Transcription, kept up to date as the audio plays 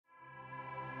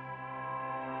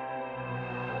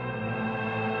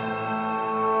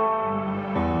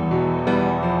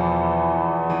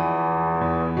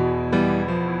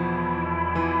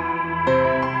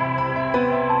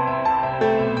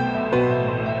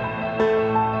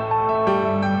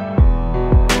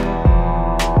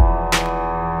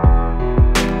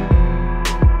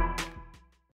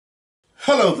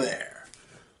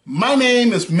My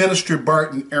name is Minister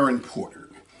Barton Aaron Porter,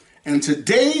 and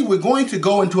today we're going to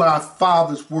go into our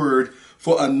Father's Word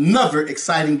for another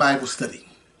exciting Bible study.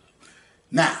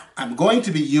 Now, I'm going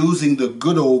to be using the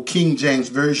good old King James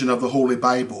Version of the Holy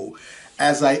Bible,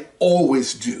 as I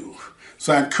always do.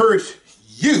 So I encourage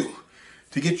you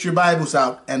to get your Bibles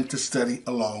out and to study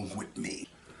along with me.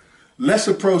 Let's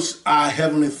approach our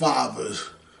Heavenly Father's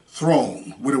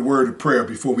throne with a word of prayer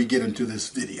before we get into this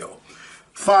video.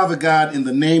 Father God, in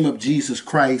the name of Jesus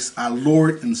Christ, our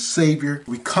Lord and Savior,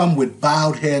 we come with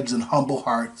bowed heads and humble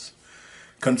hearts,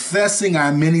 confessing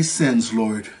our many sins,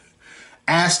 Lord,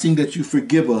 asking that you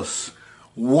forgive us,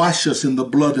 wash us in the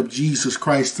blood of Jesus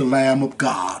Christ, the Lamb of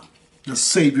God, the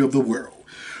Savior of the world.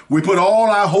 We put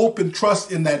all our hope and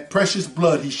trust in that precious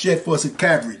blood he shed for us at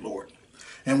Calvary, Lord.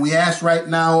 And we ask right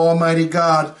now, Almighty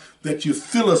God, that you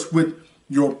fill us with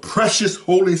your precious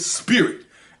Holy Spirit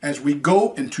as we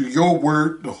go into your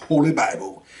word, the Holy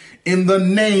Bible. In the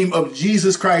name of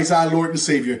Jesus Christ, our Lord and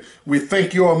Savior, we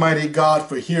thank you, Almighty God,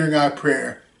 for hearing our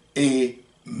prayer.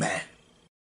 Amen.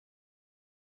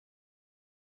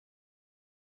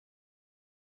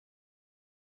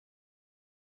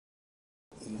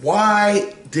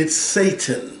 Why did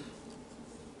Satan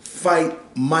fight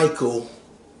Michael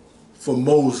for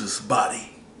Moses'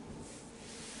 body?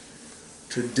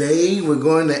 Today we're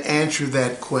going to answer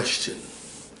that question,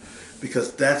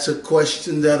 because that's a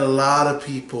question that a lot of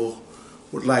people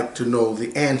would like to know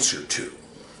the answer to.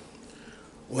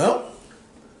 Well,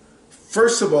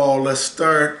 first of all, let's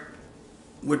start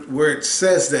with where it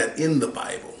says that in the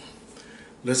Bible.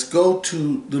 Let's go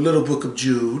to the little book of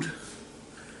Jude.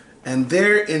 And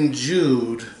there in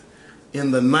Jude, in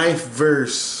the 9th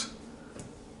verse,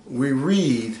 we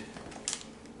read,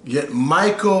 "Yet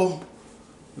Michael,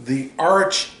 the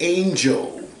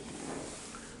archangel,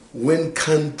 when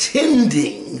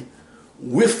contending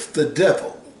with the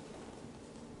devil,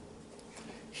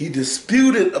 he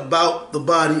disputed about the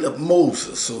body of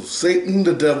Moses." So Satan,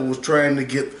 the devil, was trying to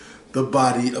get the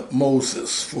body of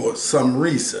Moses for some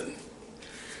reason.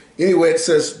 Anyway, it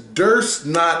says, "Durst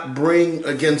not bring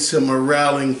against him a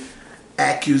railing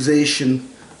accusation,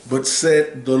 but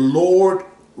said, the Lord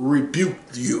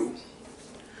rebuked you."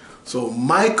 So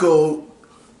Michael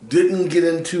didn't get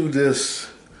into this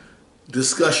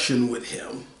discussion with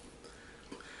him.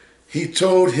 He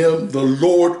told him, the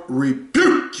Lord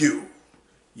rebuked you.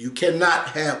 You cannot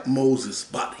have Moses'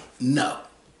 body. No.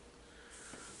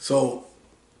 So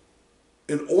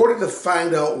in order to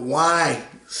find out why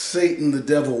Satan, the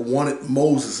devil, wanted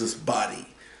Moses' body,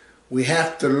 we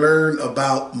have to learn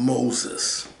about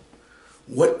Moses.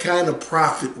 What kind of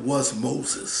prophet was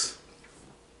Moses?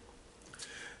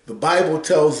 The Bible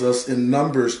tells us in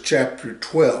Numbers chapter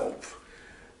 12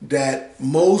 that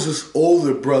Moses'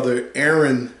 older brother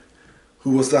Aaron, who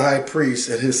was the high priest,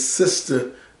 and his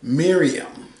sister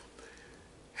Miriam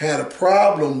had a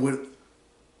problem with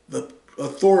the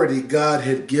authority God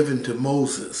had given to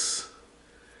Moses.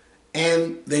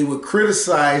 And they were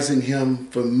criticizing him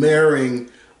for marrying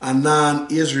a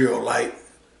non-Israelite.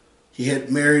 He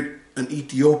had married an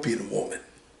Ethiopian woman.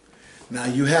 Now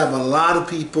you have a lot of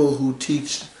people who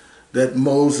teach that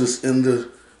Moses and the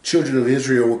children of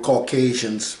Israel were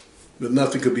Caucasians, but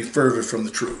nothing could be further from the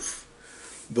truth.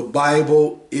 The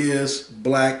Bible is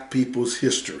black people's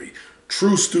history.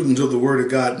 True students of the Word of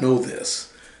God know this.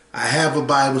 I have a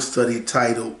Bible study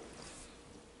titled,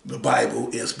 "The Bible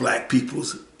is Black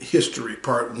People's History,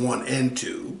 Part 1 and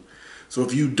 2. So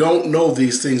if you don't know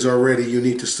these things already, you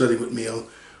need to study with me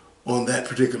on that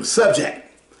particular subject.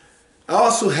 I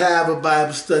also have a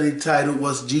Bible study titled,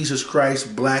 "Was Jesus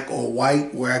Christ Black or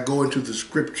White?" where I go into the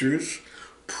scriptures,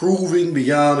 proving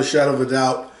beyond a shadow of a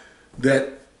doubt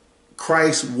that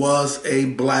Christ was a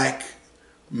black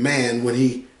man when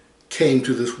he came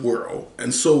to this world,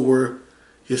 and so were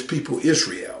his people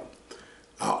Israel.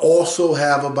 I also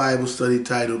have a Bible study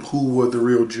titled, "Who Were the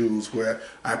Real Jews?" where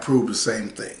I prove the same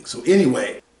thing. So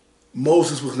anyway,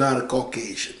 Moses was not a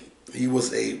Caucasian. He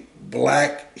was a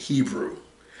black Hebrew.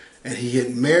 And he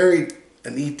had married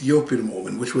an Ethiopian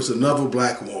woman, which was another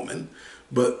black woman.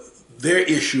 But their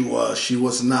issue was she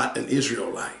was not an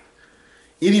Israelite.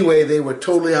 Anyway, they were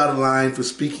totally out of line for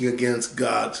speaking against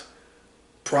God's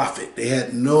prophet. They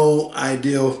had no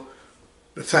idea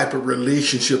the type of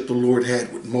relationship the Lord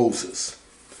had with Moses.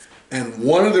 And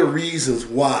one of the reasons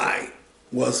why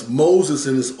was Moses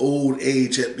in his old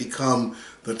age had become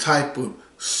the type of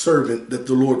servant that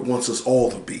the Lord wants us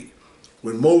all to be.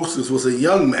 When Moses was a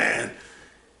young man,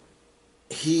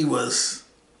 he was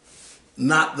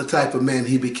not the type of man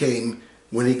he became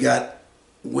when he got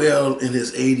well in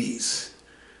his 80s.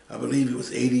 I believe he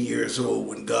was 80 years old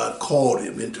when God called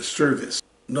him into service.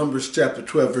 Numbers chapter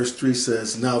 12 verse 3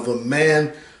 says, "Now the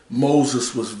man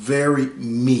Moses was very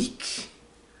meek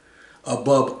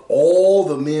above all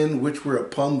the men which were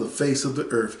upon the face of the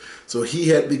earth." So he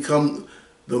had become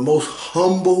the most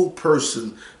humble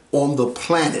person on the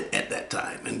planet at that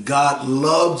time. And God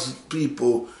loves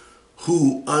people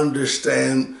who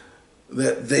understand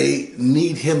that they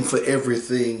need him for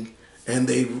everything, and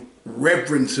they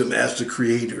reverence him as the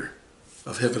creator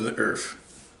of heaven and earth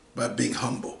by being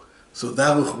humble. So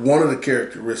that was one of the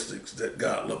characteristics that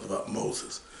God loved about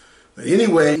Moses. But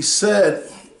anyway, he said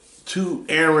to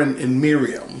Aaron and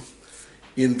Miriam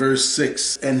in verse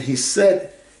 6, and he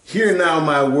said, "Hear now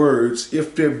my words,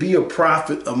 if there be a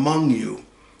prophet among you,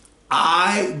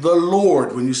 I, the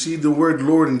Lord," when you see the word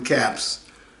Lord in caps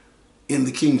in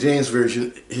the King James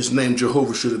Version, his name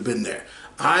Jehovah should have been there.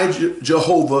 "I,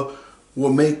 Jehovah,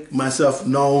 will make myself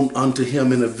known unto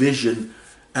him in a vision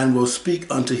and will speak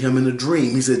unto him in a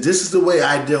dream." He said, this is the way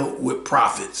I dealt with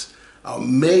prophets. I'll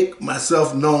make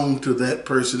myself known to that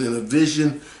person in a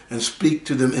vision and speak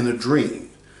to them in a dream.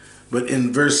 But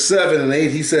in verse 7 and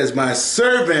 8, he says, "My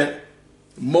servant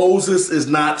Moses is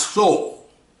not so,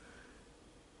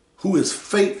 who is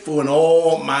faithful in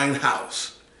all mine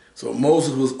house." So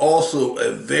Moses was also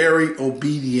a very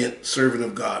obedient servant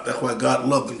of God. That's why God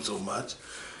loved him so much.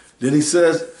 Then he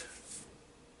says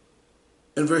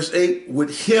in verse 8,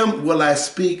 "With him will I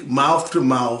speak mouth to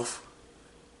mouth,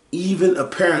 even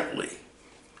apparently,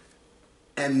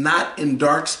 and not in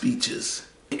dark speeches,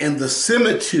 and the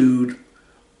similitude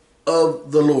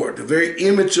of the Lord, the very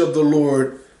image of the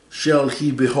Lord shall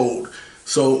he behold."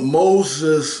 So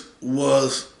Moses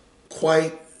was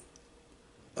quite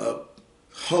a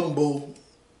humble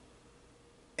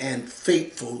and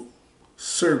faithful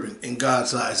servant in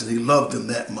God's eyes, and he loved him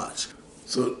that much.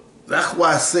 So that's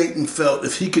why Satan felt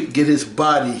if he could get his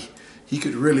body, he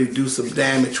could really do some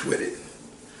damage with it.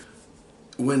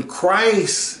 When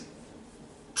Christ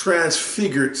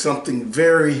transfigured, something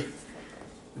very,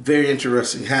 very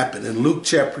interesting happened. In Luke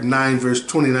chapter 9, verse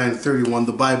 29 and 31,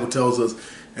 the Bible tells us,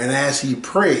 "And as he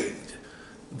prayed,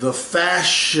 the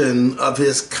fashion of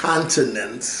his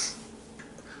countenance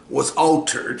was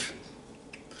altered,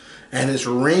 and his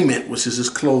raiment," which is his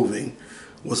clothing,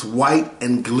 "was white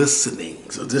and glistening."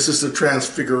 So this is the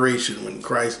transfiguration when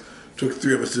Christ took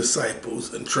 3 of his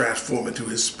disciples and transformed into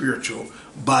his spiritual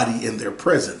body in their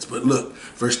presence. But look,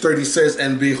 verse 30 says,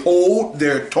 "And behold,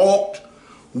 there talked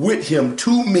with him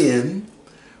 2 men,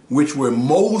 which were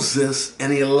Moses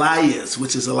and Elias,"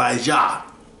 which is Elijah.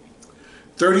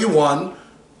 31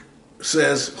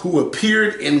 says, "who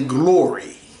appeared in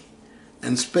glory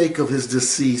and spake of his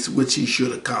decease, which he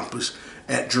should accomplish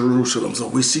at Jerusalem." So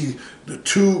we see the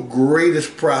 2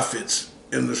 greatest prophets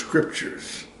in the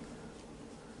scriptures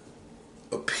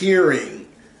appearing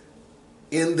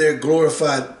in their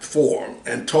glorified form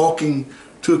and talking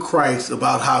to Christ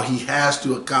about how he has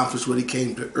to accomplish what he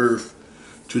came to earth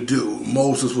to do.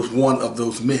 Moses was one of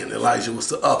those men. Elijah was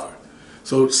the other.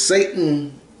 So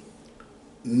Satan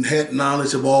had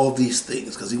knowledge of all these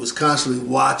things because he was constantly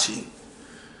watching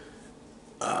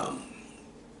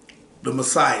the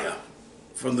Messiah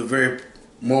from the very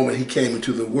moment he came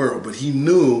into the world. But he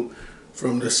knew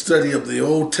from the study of the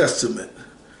Old Testament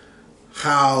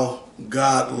how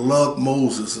God loved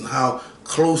Moses and how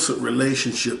close a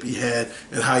relationship he had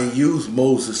and how he used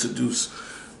Moses to do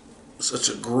such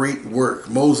a great work.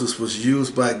 Moses was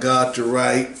used by God to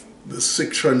write the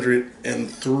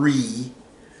 603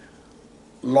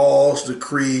 laws,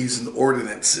 decrees, and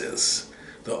ordinances.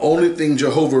 The only thing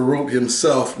Jehovah wrote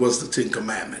himself was the 10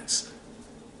 Commandments.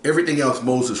 Everything else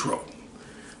Moses wrote.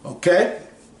 Okay?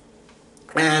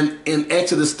 And in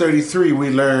Exodus 33 we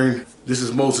learn, this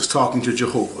is Moses talking to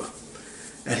Jehovah.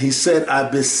 And he said, "I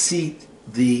beseech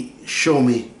thee, show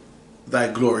me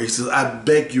thy glory." He says, "I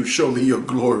beg you, show me your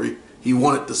glory." He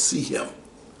wanted to see him.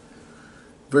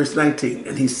 Verse 19,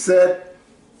 and he said,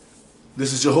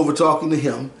 this is Jehovah talking to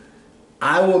him,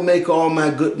 "I will make all my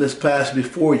goodness pass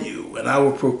before you, and I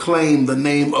will proclaim the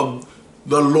name of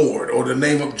the Lord," or the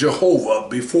name of Jehovah,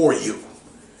 "before you,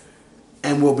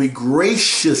 and will be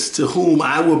gracious to whom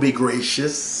I will be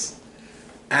gracious,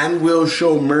 and will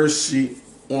show mercy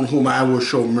on whom I will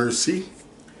show mercy."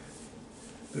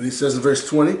 And he says in verse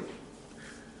 20,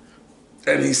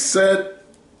 "And he said,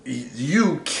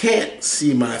 you can't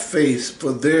see my face,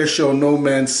 for there shall no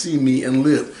man see me and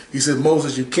live." He said,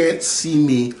 "Moses, you can't see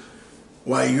me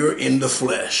while you're in the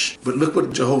flesh." But look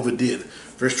what Jehovah did.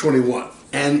 Verse 21,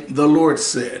 "And the Lord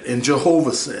said," and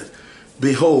Jehovah said,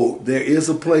 "Behold, there is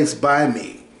a place by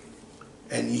me,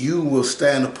 and you will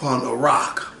stand upon a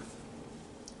rock."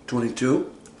 22,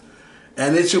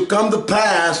 "And it shall come to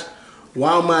pass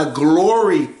while my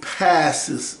glory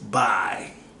passes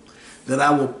by, that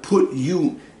I will put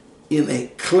you in a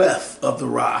cleft of the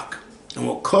rock and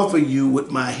will cover you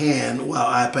with my hand while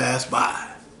I pass by.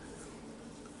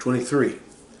 23.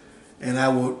 And I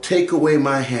will take away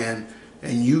my hand,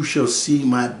 and you shall see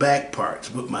my back parts,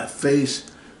 but my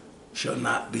face shall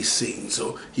not be seen.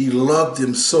 So he loved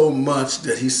him so much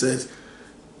that he says,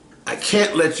 I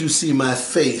can't let you see my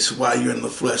face while you're in the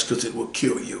flesh because it will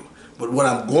kill you. But what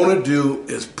I'm going to do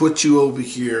is put you over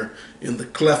here in the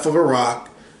cleft of a rock,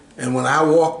 and when I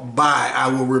walk by, I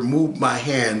will remove my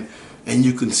hand, and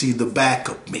you can see the back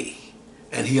of me.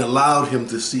 And he allowed him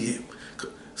to see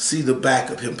the back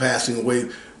of him passing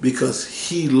away because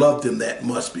he loved him that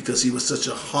much, because he was such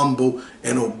a humble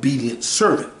and obedient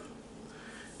servant.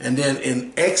 And then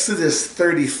in Exodus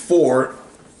 34,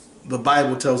 the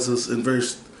Bible tells us in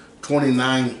verse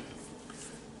 29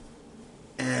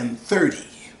 and 30.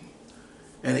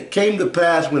 And it came to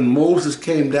pass when Moses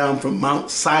came down from Mount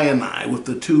Sinai with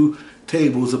the 2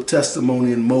 tables of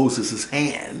testimony in Moses'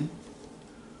 hand,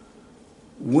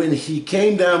 when he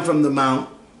came down from the mount,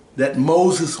 that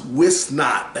Moses wist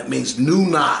not, that means knew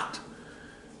not,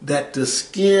 that the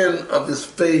skin of his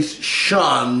face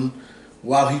shone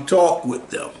while he talked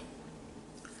with them.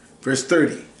 Verse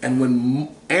 30, and when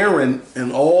Aaron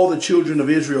and all the children of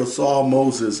Israel saw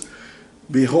Moses,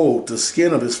 behold, the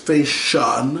skin of his face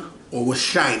shone, or was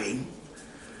shining,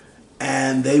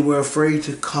 and they were afraid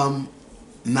to come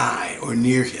nigh or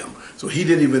near him. So he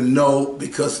didn't even know,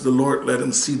 because the Lord let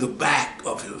him see the back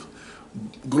of his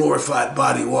glorified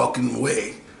body walking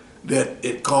away, that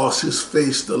it caused his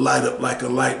face to light up like a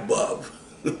light bulb.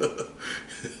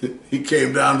 He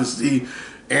came down to see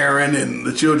Aaron and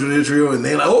the children of Israel, and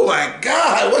they're like, oh my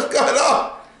God, what's going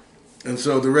on? And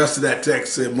so the rest of that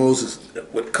text said Moses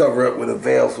would cover up with a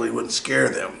veil so he wouldn't scare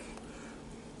them.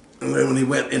 And then when he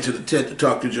went into the tent to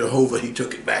talk to Jehovah, he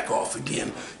took it back off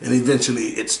again, and eventually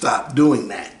it stopped doing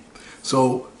that.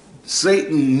 So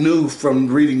Satan knew from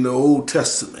reading the Old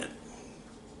Testament,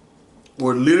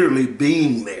 or literally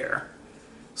being there,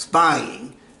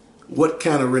 spying, what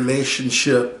kind of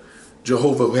relationship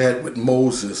Jehovah had with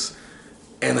Moses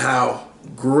and how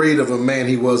great of a man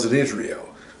he was in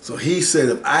Israel. So he said,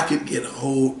 if I could get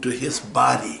hold to his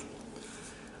body,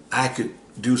 I could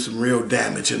do some real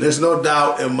damage. And there's no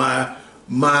doubt in my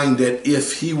mind that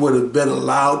if he would have been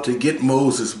allowed to get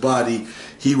Moses' body,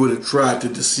 he would have tried to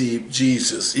deceive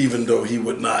Jesus, even though he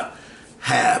would not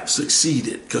have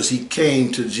succeeded, because he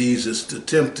came to Jesus to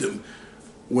tempt him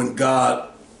when God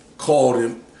called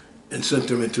him and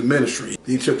sent him into ministry.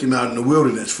 He took him out in the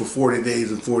wilderness for 40 days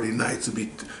and 40 nights to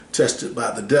be tested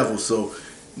by the devil. So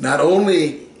not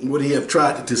only would he have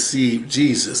tried to deceive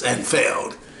Jesus and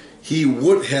failed, he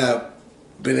would have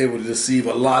been able to deceive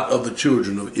a lot of the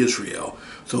children of Israel.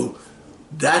 So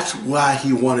that's why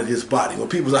he wanted his body. When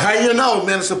people say, how you know,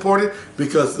 men support it?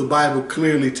 Because the Bible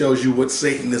clearly tells you what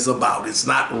Satan is about. It's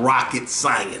not rocket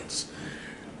science.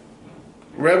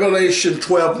 Revelation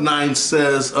 12:9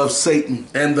 says of Satan,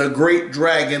 and the great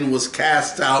dragon was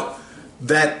cast out,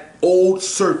 that old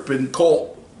serpent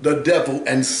called the devil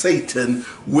and Satan,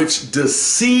 which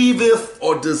deceiveth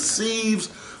or deceives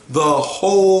the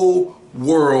whole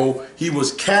world. He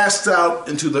was cast out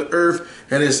into the earth,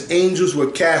 and his angels were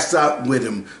cast out with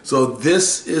him. So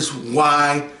this is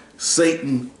why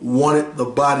Satan wanted the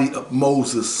body of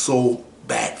Moses so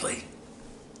badly.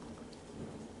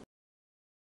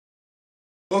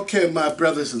 Okay, my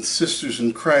brothers and sisters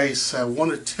in Christ, I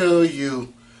want to tell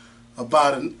you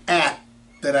about an app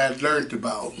that I learned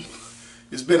about.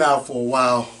 It's been out for a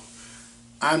while.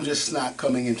 I'm just not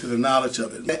coming into the knowledge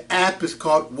of it. The app is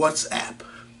called WhatsApp.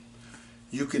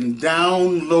 You can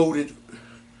download it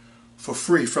for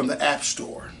free from the App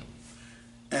Store.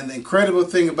 And the incredible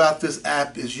thing about this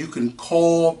app is you can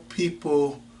call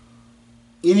people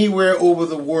anywhere over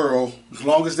the world as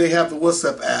long as they have the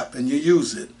WhatsApp app and you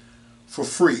use it for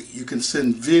free. You can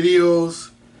send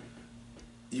videos,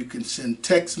 you can send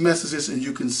text messages, and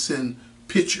you can send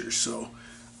pictures. So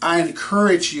I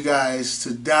encourage you guys to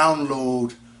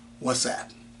download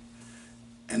WhatsApp.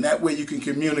 And that way you can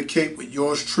communicate with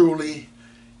yours truly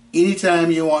anytime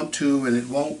you want to, and it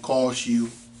won't cost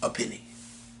you a penny.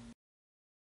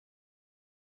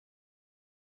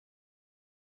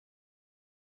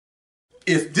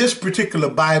 If this particular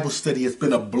Bible study has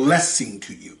been a blessing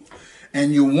to you,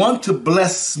 and you want to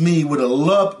bless me with a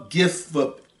love gift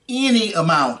of any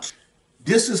amount,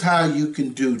 this is how you can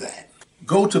do that.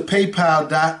 Go to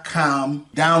PayPal.com,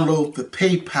 download the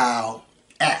PayPal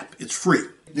app. It's free.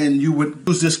 Then you would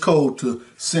use this code to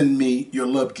send me your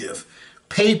love gift.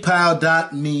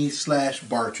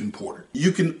 paypal.me/Barton Porter.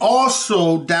 You can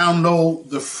also download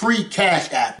the free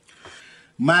Cash App.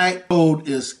 My code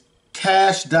is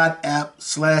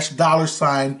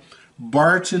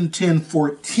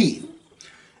cash.app/$Barton1014.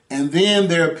 And then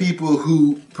there are people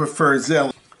who prefer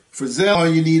Zelle. For Zelle, all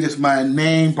you need is my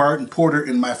name, Barton Porter,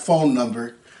 and my phone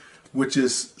number, which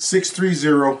is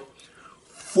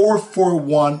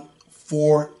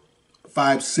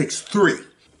 630-441-4563.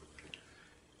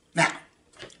 Now,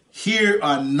 here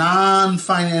are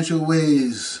non-financial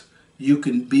ways you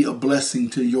can be a blessing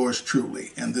to yours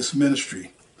truly and this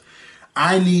ministry.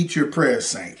 I need your prayers,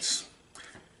 saints.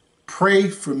 Pray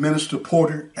for Minister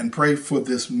Porter and pray for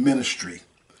this ministry.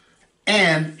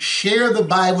 And share the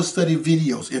Bible study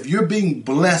videos. If you're being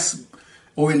blessed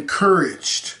or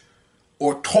encouraged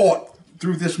or taught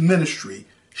through this ministry,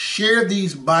 share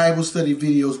these Bible study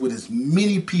videos with as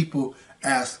many people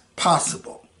as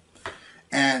possible.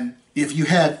 And if you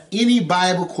have any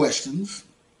Bible questions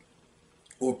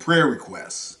or prayer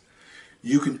requests,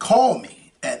 you can call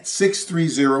me at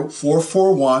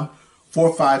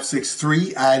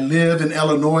 630-441-4563. I live in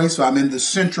Illinois, so I'm in the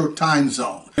Central Time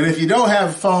Zone. And if you don't have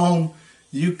a phone,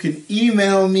 you can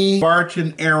email me,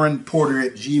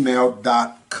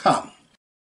 bartonaaronporter@gmail.com.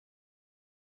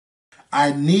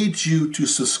 I need you to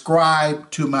subscribe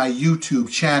to my YouTube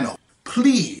channel.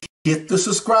 Please hit the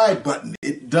subscribe button.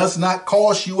 It does not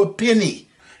cost you a penny.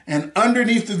 And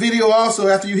underneath the video also,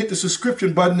 after you hit the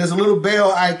subscription button, there's a little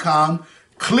bell icon.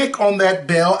 Click on that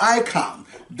bell icon.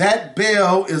 That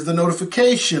bell is the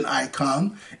notification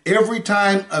icon. Every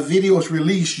time a video is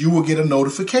released, you will get a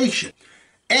notification.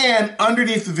 And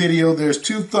underneath the video, there's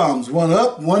two thumbs, one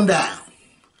up, one down.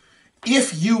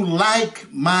 If you like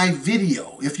my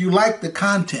video, if you like the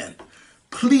content,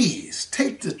 please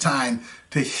take the time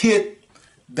to hit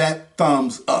that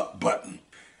thumbs up button.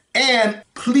 And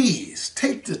please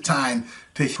take the time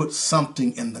to put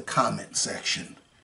something in the comment section.